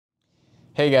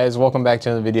Hey guys, welcome back to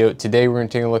another video. Today we're going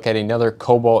to take a look at another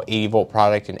Kobalt 80 volt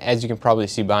product, and as you can probably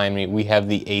see behind me, we have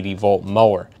the 80 volt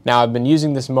mower. Now I've been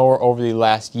using this mower over the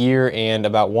last year and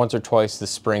about once or twice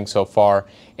this spring so far,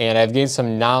 and I've gained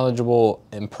some knowledgeable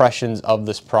impressions of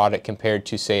this product compared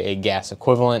to, say, a gas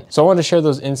equivalent. So I wanted to share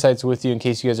those insights with you in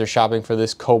case you guys are shopping for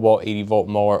this Kobalt 80 volt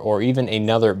mower or even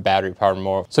another battery powered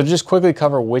mower. So just quickly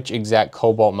cover which exact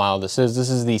Kobalt model this is. This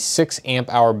is the 6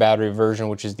 amp hour battery version,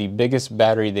 which is the biggest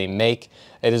battery they make.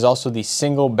 It is also the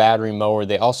single battery mower.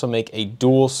 They also make a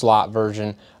dual slot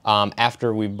version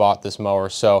after we bought this mower.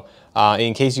 So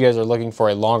in case you guys are looking for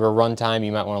a longer runtime,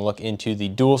 you might want to look into the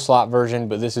dual slot version,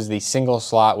 but this is the single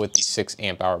slot with the 6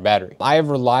 amp hour battery. I have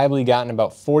reliably gotten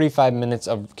about 45 minutes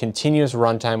of continuous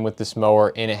runtime with this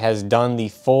mower, and it has done the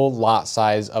full lot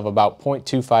size of about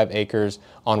 0.25 acres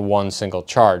on one single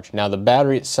charge. Now the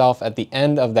battery itself at the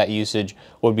end of that usage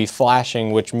would be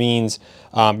flashing, which means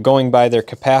going by their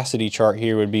capacity chart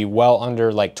here would be well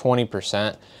under like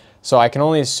 20%. So I can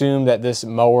only assume that this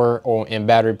mower and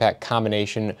battery pack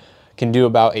combination can do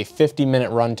about a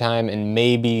 50-minute runtime and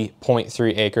maybe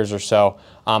 0.3 acres or so.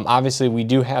 Obviously we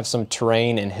do have some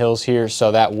terrain and hills here,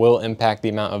 so that will impact the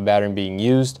amount of battery being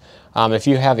used. If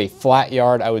you have a flat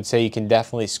yard, I would say you can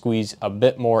definitely squeeze a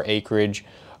bit more acreage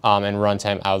and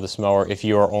runtime out of this mower if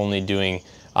you are only doing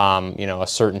a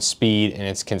certain speed and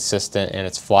it's consistent and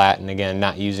it's flat, and again,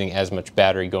 not using as much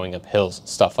battery going up hills and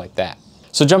stuff like that.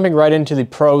 So jumping right into the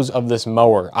pros of this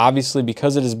mower, obviously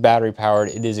because it is battery powered,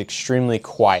 it is extremely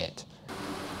quiet.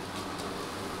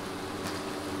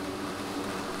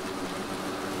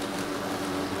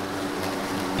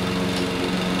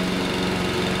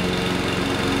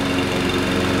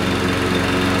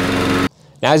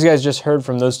 Now, as you guys just heard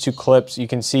from those two clips, you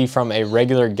can see from a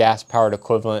regular gas-powered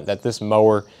equivalent that this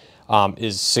mower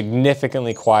is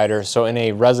significantly quieter. So in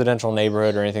a residential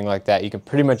neighborhood or anything like that, you can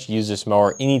pretty much use this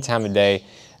mower any time of day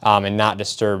and not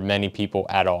disturb many people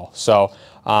at all. So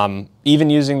even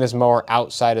using this mower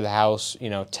outside of the house,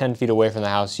 10 feet away from the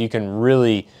house, you can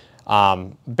really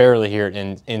barely hear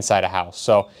it inside a house.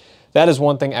 So that is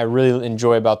one thing I really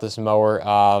enjoy about this mower,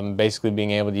 basically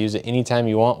being able to use it anytime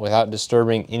you want without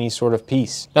disturbing any sort of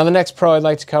peace. Now the next pro I'd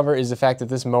like to cover is the fact that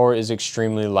this mower is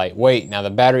extremely lightweight. Now the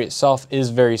battery itself is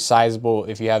very sizable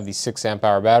if you have the 6 amp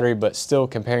hour battery, but still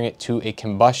comparing it to a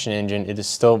combustion engine, it is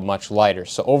still much lighter.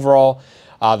 So overall,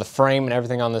 the frame and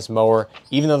everything on this mower,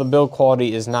 even though the build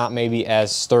quality is not maybe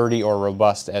as sturdy or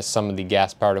robust as some of the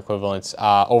gas powered equivalents,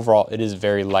 overall it is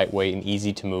very lightweight and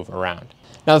easy to move around.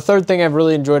 Now the third thing I've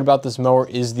really enjoyed about this mower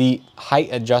is the height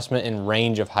adjustment and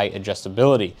range of height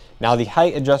adjustability. Now the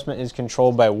height adjustment is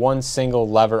controlled by one single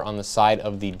lever on the side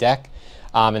of the deck,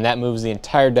 and that moves the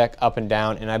entire deck up and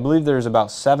down, and I believe there's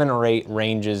about 7 or 8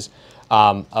 ranges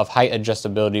of height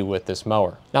adjustability with this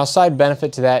mower. Now, side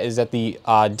benefit to that is that the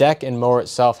deck and mower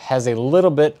itself has a little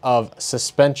bit of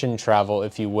suspension travel,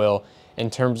 if you will, in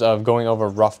terms of going over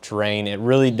rough terrain. It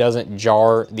really doesn't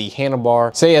jar the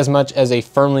handlebar, say, as much as a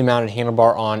firmly mounted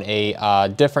handlebar on a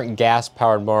different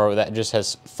gas-powered mower that just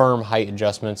has firm height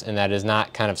adjustments and that is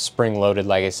not kind of spring-loaded,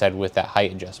 like I said, with that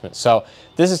height adjustment. So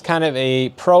this is kind of a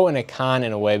pro and a con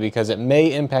in a way, because it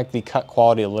may impact the cut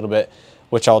quality a little bit,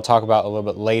 which I'll talk about a little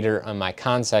bit later on my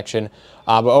con section.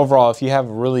 But overall, if you have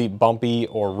really bumpy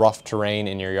or rough terrain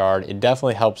in your yard, it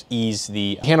definitely helps ease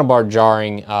the handlebar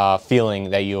jarring feeling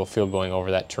that you'll feel going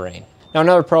over that terrain. Now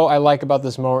another pro I like about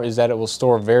this mower is that it will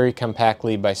store very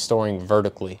compactly by storing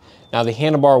vertically. Now the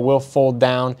handlebar will fold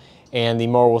down and the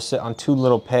mower will sit on 2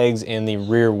 little pegs and the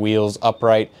rear wheels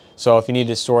upright. So if you need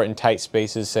to store it in tight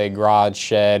spaces, say garage,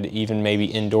 shed, even maybe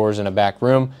indoors in a back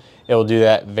room, it will do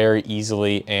that very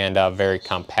easily and very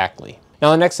compactly.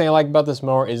 Now the next thing I like about this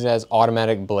mower is it has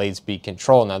automatic blade speed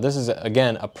control. Now this is,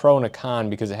 again, a pro and a con,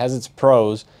 because it has its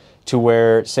pros to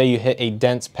where, say you hit a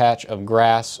dense patch of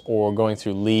grass or going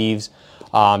through leaves,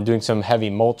 doing some heavy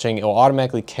mulching, it will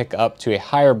automatically kick up to a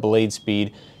higher blade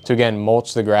speed to, again,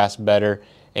 mulch the grass better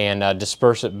and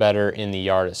disperse it better in the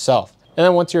yard itself. And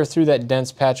then once you're through that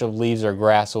dense patch of leaves or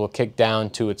grass, it will kick down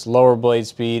to its lower blade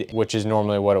speed, which is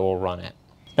normally what it will run at.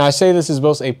 Now I say this is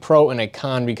both a pro and a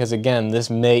con because, again, this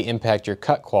may impact your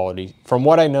cut quality. From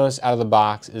what I noticed out of the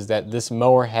box is that this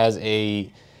mower has a,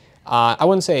 I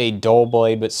wouldn't say a dull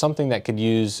blade, but something that could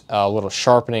use a little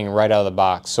sharpening right out of the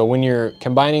box. So when you're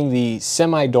combining the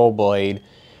semi-dull blade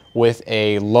with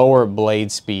a lower blade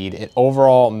speed, it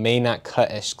overall may not cut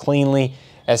as cleanly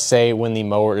as, say, when the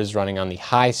mower is running on the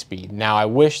high speed. Now I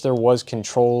wish there was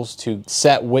controls to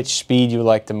set which speed you would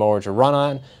like the mower to run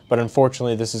on, but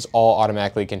unfortunately this is all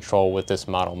automatically controlled with this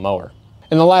model mower.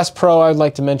 And the last pro I would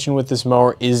like to mention with this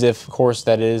mower is, of course,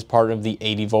 that it is part of the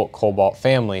 80 volt Kobalt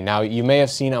family. Now, you may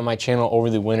have seen on my channel over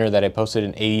the winter that I posted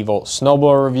an 80 volt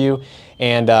snowblower review,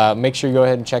 and make sure you go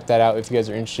ahead and check that out if you guys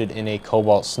are interested in a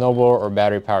Kobalt snowblower or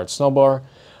battery powered snowblower.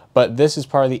 But this is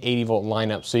part of the 80 volt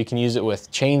lineup, so you can use it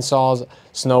with chainsaws,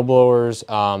 snowblowers,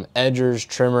 edgers,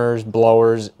 trimmers,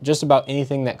 blowers, just about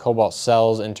anything that Kobalt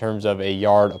sells in terms of a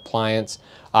yard appliance,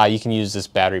 you can use this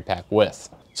battery pack with.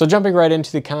 So jumping right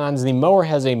into the cons, the mower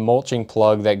has a mulching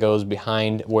plug that goes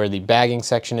behind where the bagging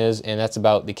section is, and that's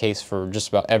about the case for just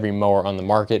about every mower on the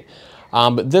market.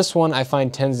 But this one I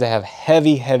find tends to have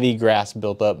heavy grass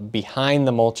built up behind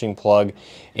the mulching plug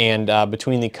and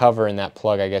between the cover and that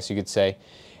plug, I guess you could say,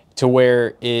 to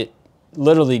where it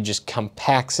literally just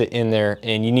compacts it in there,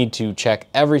 and you need to check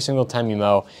every single time you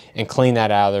mow and clean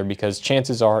that out of there because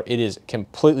chances are it is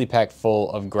completely packed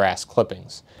full of grass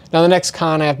clippings. Now the next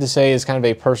con I have to say is kind of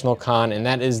a personal con, and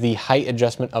that is the height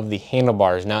adjustment of the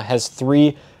handlebars. Now it has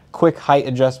 3 quick height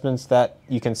adjustments that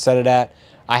you can set it at.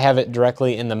 I have it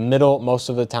directly in the middle most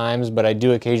of the times, but I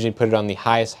do occasionally put it on the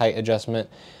highest height adjustment.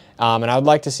 And I would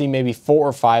like to see maybe 4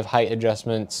 or 5 height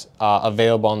adjustments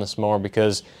available on this mower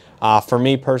because for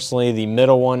me personally, the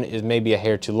middle one is maybe a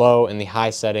hair too low and the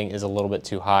high setting is a little bit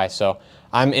too high. So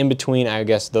I'm in between, I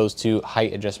guess, those 2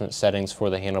 height adjustment settings for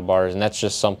the handlebars, and that's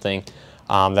just something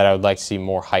that I would like to see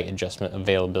more height adjustment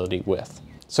availability with.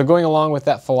 So going along with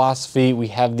that philosophy, we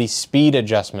have the speed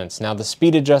adjustments. Now the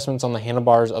speed adjustments on the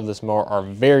handlebars of this mower are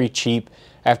very cheap.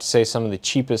 I have to say some of the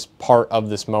cheapest part of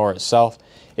this mower itself.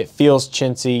 It feels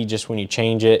chintzy just when you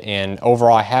change it, and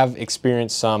overall I have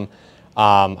experienced some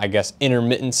I guess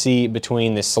intermittency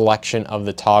between the selection of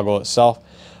the toggle itself.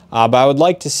 But I would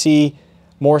like to see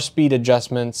more speed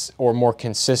adjustments or more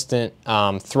consistent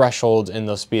thresholds in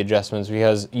those speed adjustments,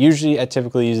 because usually I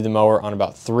typically use the mower on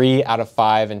about 3 out of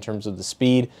 5 in terms of the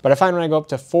speed. But I find when I go up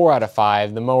to 4 out of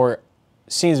 5, the mower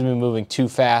seems to be moving too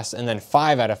fast, and then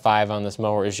 5 out of 5 on this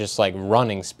mower is just like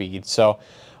running speed. So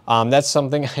that's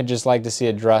something I'd just like to see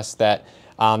addressed, that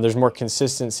there's more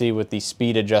consistency with the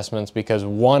speed adjustments, because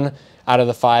 1 out of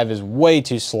the 5 is way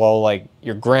too slow, like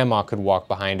your grandma could walk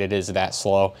behind it, is that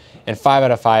slow. And 5 out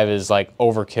of 5 is like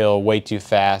overkill, way too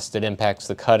fast. It impacts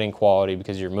the cutting quality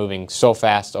because you're moving so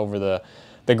fast over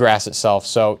the grass itself.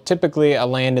 So typically I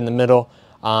land in the middle,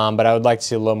 but I would like to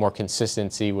see a little more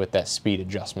consistency with that speed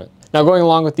adjustment. Now going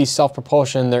along with the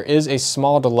self-propulsion, there is a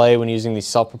small delay when using the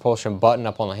self-propulsion button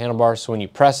up on the handlebar. So when you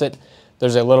press it,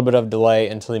 there's a little bit of delay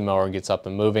until the mower gets up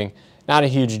and moving. Not a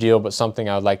huge deal, but something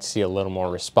I would like to see a little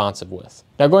more responsive with.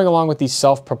 Now going along with the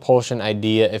self-propulsion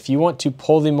idea, if you want to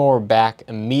pull the mower back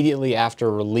immediately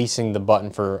after releasing the button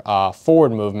for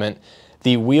forward movement,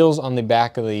 the wheels on the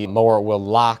back of the mower will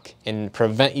lock and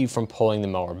prevent you from pulling the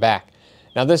mower back.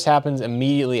 Now this happens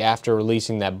immediately after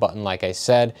releasing that button, like I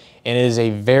said, and it is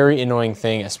a very annoying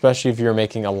thing, especially if you're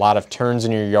making a lot of turns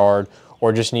in your yard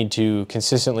or just need to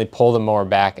consistently pull the mower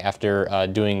back after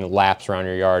doing laps around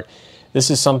your yard. This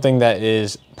is something that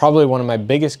is probably one of my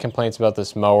biggest complaints about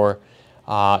this mower,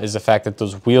 is the fact that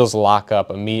those wheels lock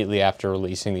up immediately after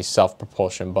releasing the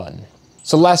self-propulsion button.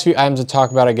 So the last few items to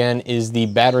talk about again is the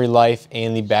battery life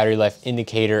and the battery life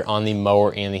indicator on the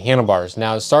mower and the handlebars.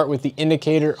 Now to start with, the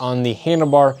indicator on the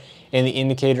handlebar and the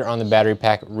indicator on the battery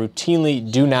pack routinely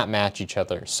do not match each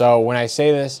other. So when I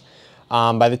say this,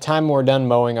 by the time we're done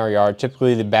mowing our yard,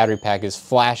 typically the battery pack is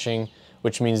flashing,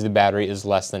 which means the battery is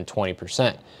less than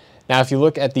 20%. Now, if you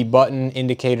look at the button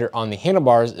indicator on the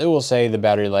handlebars, it will say the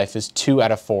battery life is 2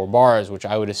 out of 4 bars, which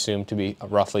I would assume to be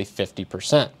roughly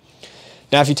 50%.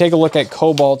 Now, if you take a look at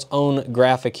Kobalt's own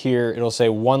graphic here, it'll say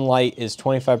 1 light is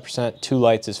 25%, 2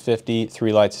 lights is 50,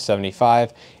 3 lights is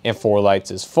 75, and 4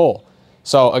 lights is full.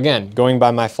 So again, going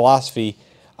by my philosophy,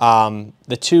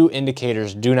 the 2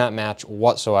 indicators do not match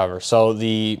whatsoever. So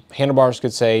the handlebars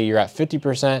could say you're at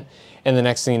 50%, and the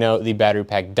next thing you know, the battery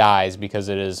pack dies because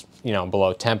it is, you know,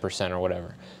 below 10% or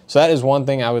whatever. So that is one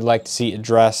thing I would like to see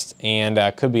addressed, and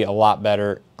could be a lot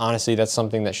better. Honestly, that's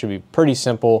something that should be pretty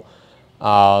simple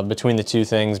between the 2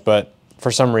 things, but for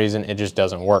some reason it just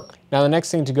doesn't work. Now the next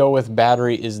thing to go with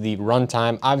battery is the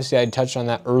runtime. Obviously I touched on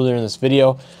that earlier in this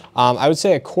video. I would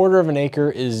say 1/4 of an acre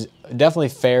is definitely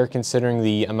fair considering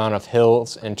the amount of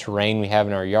hills and terrain we have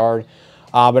in our yard.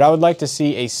 But I would like to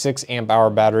see a 6 amp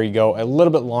hour battery go a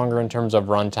little bit longer in terms of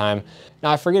runtime. Now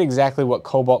I forget exactly what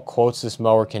Kobalt quotes this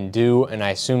mower can do, and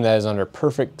I assume that is under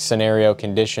perfect scenario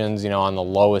conditions, you know, on the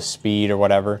lowest speed or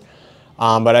whatever.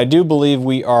 But I do believe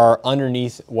we are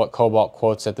underneath what Kobalt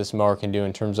quotes that this mower can do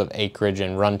in terms of acreage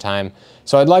and runtime.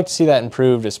 So I'd like to see that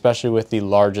improved, especially with the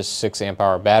largest 6 amp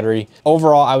hour battery.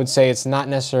 Overall, I would say it's not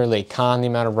necessarily a con, the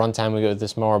amount of runtime we get with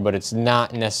this mower, but it's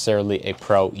not necessarily a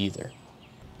pro either.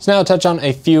 So now I'll touch on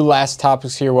a few last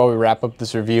topics here while we wrap up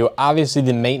this review. Obviously,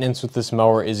 the maintenance with this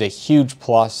mower is a huge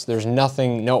plus. There's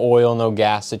nothing, no oil, no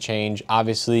gas to change.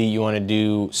 Obviously, you want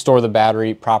to store the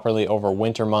battery properly over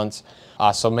winter months.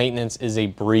 So maintenance is a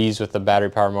breeze with the battery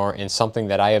power mower and something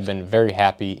that I have been very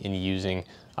happy in using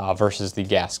versus the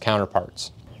gas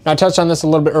counterparts. Now I touched on this a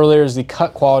little bit earlier, is the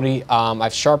cut quality.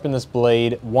 I've sharpened this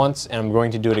blade once and I'm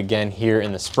going to do it again here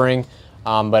in the spring.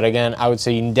 But again, I would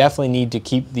say you definitely need to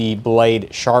keep the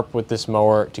blade sharp with this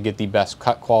mower to get the best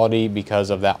cut quality because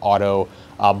of that auto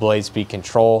blade speed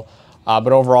control.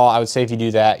 But overall, I would say if you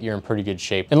do that, you're in pretty good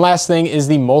shape. And last thing is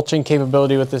the mulching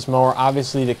capability with this mower.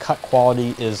 Obviously, the cut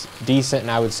quality is decent,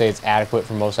 and I would say it's adequate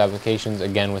for most applications,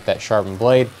 again, with that sharpened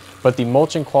blade. But the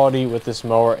mulching quality with this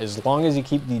mower, as long as you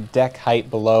keep the deck height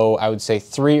below, I would say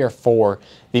 3 or 4,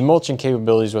 the mulching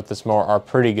capabilities with this mower are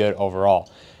pretty good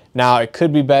overall. Now, it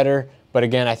could be better, but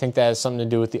again, I think that has something to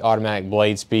do with the automatic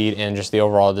blade speed and just the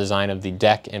overall design of the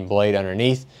deck and blade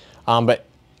underneath. But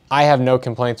I have no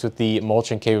complaints with the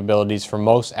mulching capabilities for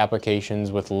most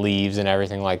applications with leaves and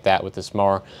everything like that with this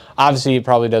mower. Obviously, it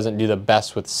probably doesn't do the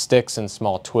best with sticks and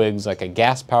small twigs like a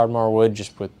gas-powered mower would,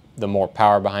 just with the more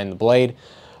power behind the blade.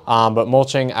 But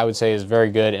mulching, I would say, is very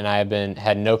good, and I have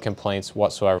had no complaints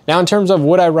whatsoever. Now, in terms of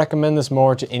would I recommend this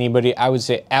mower to anybody, I would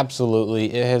say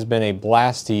absolutely. It has been a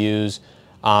blast to use.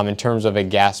 In terms of a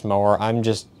gas mower, I'm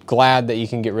just glad that you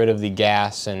can get rid of the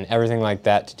gas and everything like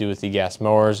that to do with the gas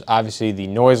mowers. Obviously, the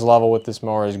noise level with this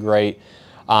mower is great.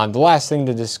 The last thing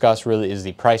to discuss really is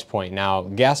the price point. Now,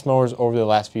 gas mowers over the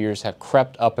last few years have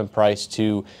crept up in price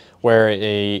to where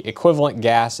a equivalent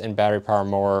gas and battery power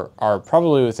mower are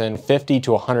probably within $50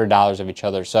 to $100 of each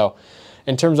other. So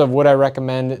in terms of would I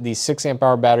recommend the 6 amp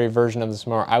hour battery version of this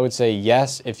mower, I would say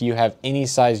yes if you have any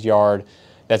size yard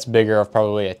that's bigger, of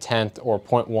probably a tenth or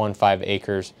 0.15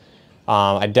 acres.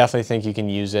 I definitely think you can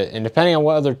use it. And depending on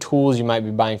what other tools you might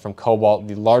be buying from Kobalt,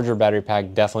 the larger battery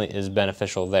pack definitely is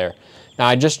beneficial there. Now,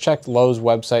 I just checked Lowe's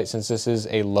website since this is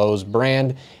a Lowe's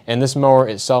brand, and this mower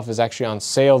itself is actually on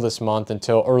sale this month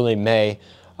until early May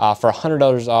for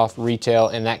 $100 off retail,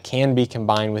 and that can be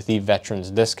combined with the veterans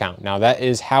discount. Now, that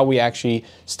is how we actually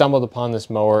stumbled upon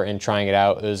this mower and trying it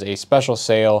out. It was a special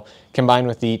sale combined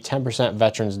with the 10%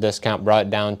 veterans discount, brought it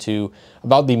down to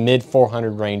about the mid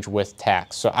 400 range with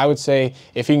tax. So I would say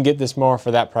if you can get this mower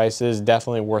for that price, it is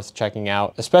definitely worth checking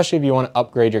out, especially if you want to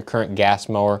upgrade your current gas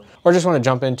mower or just want to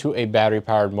jump into a battery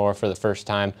powered mower for the first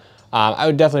time. I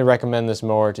would definitely recommend this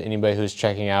mower to anybody who's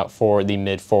checking out for the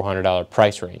mid $400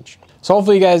 price range. So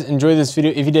hopefully you guys enjoyed this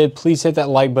video. If you did, please hit that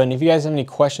like button. If you guys have any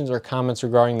questions or comments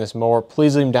regarding this mower,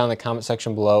 please leave them down in the comment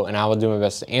section below and I will do my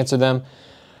best to answer them.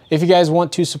 If you guys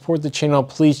want to support the channel,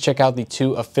 please check out the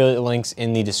 2 affiliate links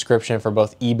in the description for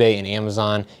both eBay and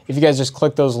Amazon. If you guys just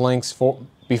click those links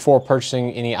before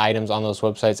purchasing any items on those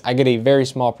websites, I get a very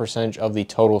small percentage of the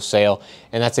total sale,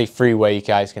 and that's a free way you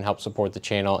guys can help support the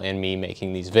channel and me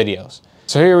making these videos.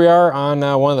 So here we are on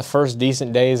one of the first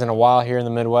decent days in a while here in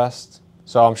the Midwest.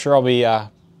 So I'm sure I'll be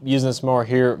using this mower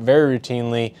here very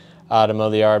routinely to mow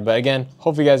the yard. But again,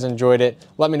 hope you guys enjoyed it.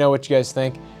 Let me know what you guys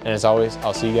think. And as always,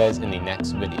 I'll see you guys in the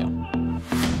next video.